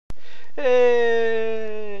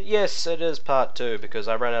Yes, it is part 2 because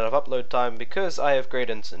I ran out of upload time because I have great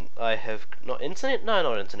internet. I have not internet? No,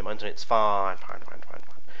 not internet. My internet's fine.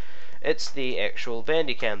 It's the actual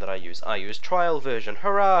Vandycam that I use. I use trial version.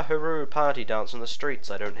 Hurrah, hooroo, party dance on the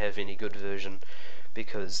streets. I don't have any good version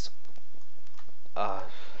because I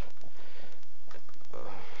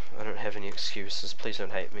don't have any excuses. Please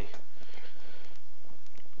don't hate me.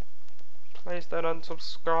 Please don't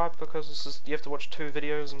unsubscribe because this is, you have to watch 2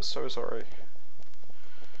 videos. I'm so sorry.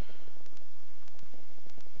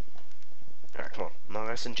 Alright, come on.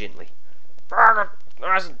 Nice and gently.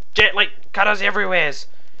 Nice and gently. Cutters everywheres.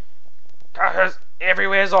 Cutters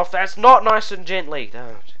everywhere's off. That's not nice and gently.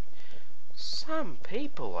 Don't. Some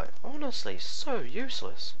people are honestly so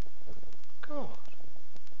useless. God.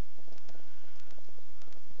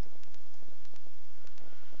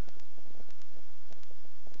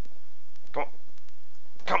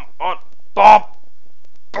 Come on, Bob!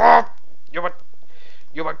 Bob! You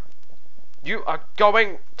are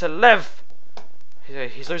going to live!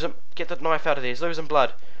 He's losing, get the knife out of there, he's losing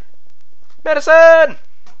blood. Medicine!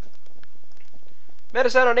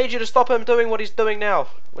 Medicine, I need you to stop him doing what he's doing now.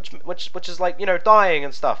 Which is like, you know, dying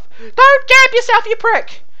and stuff. Don't jab yourself, you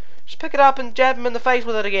prick! Just pick it up and jab him in the face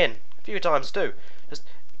with it again. A few times too. Just,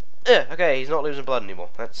 okay, he's not losing blood anymore.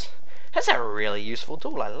 That's a really useful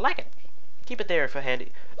tool, I like it. Keep it there for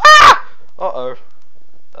handy. Ah! Uh-oh.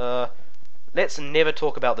 Let's never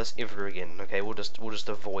talk about this ever again. Okay, we'll just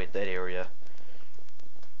avoid that area.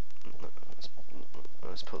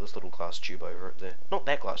 Let's put this little glass tube over it there. Not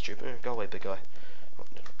that glass tube. Go away, big guy.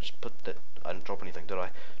 Just put that. I didn't drop anything, did I?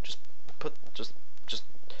 Just.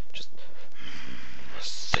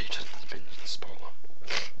 Satan's been spoiler.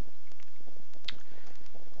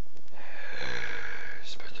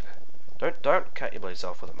 Don't cut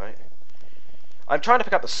yourself with it, mate. I'm trying to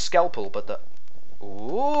pick up the scalpel, but the...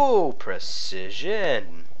 Ooh,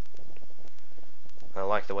 precision. I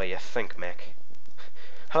like the way you think, Mac.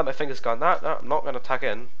 I let my fingers go, no, I'm not going to tuck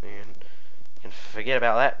in. You can forget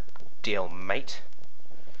about that deal, mate.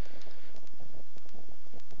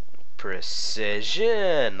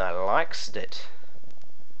 Precision. I likes it.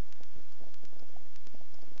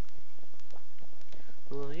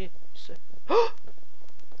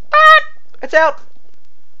 It's out!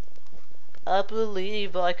 I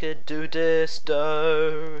believe I could do this,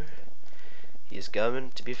 though. He's going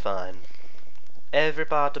to be fine. Every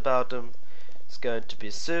part about him is going to be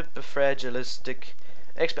super fragilistic.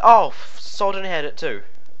 Oh, Solden had it too.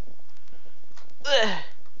 Ugh.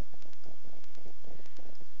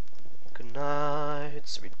 Good night,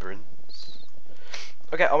 sweet prince.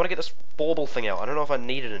 Okay, I want to get this bauble thing out. I don't know if I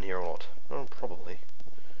need it in here or not. Oh, probably.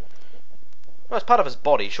 Well, it's part of his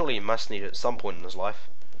body. Surely he must need it at some point in his life.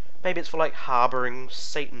 Maybe it's for like harbouring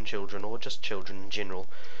Satan children or just children in general.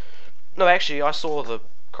 No, actually, I saw the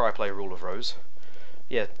Cryplay Rule of Rose.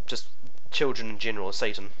 Yeah, just children in general are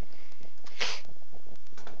Satan.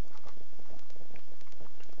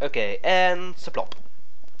 Okay, and Saplop.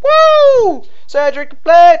 Woo! Surgery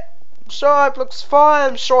complete! Sharp looks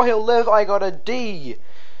fine. I'm sure he'll live. I got a D.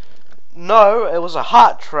 No, it was a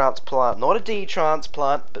heart transplant, not a D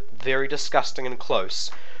transplant, but very disgusting and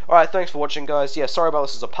close. Alright, thanks for watching, guys. Yeah, sorry about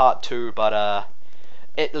this as a part 2, but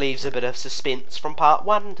it leaves a bit of suspense from part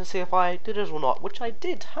 1 to see if I did it or not, which I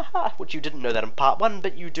did, haha, which you didn't know that in part 1,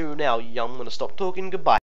 but you do now. I'm gonna stop talking, goodbye.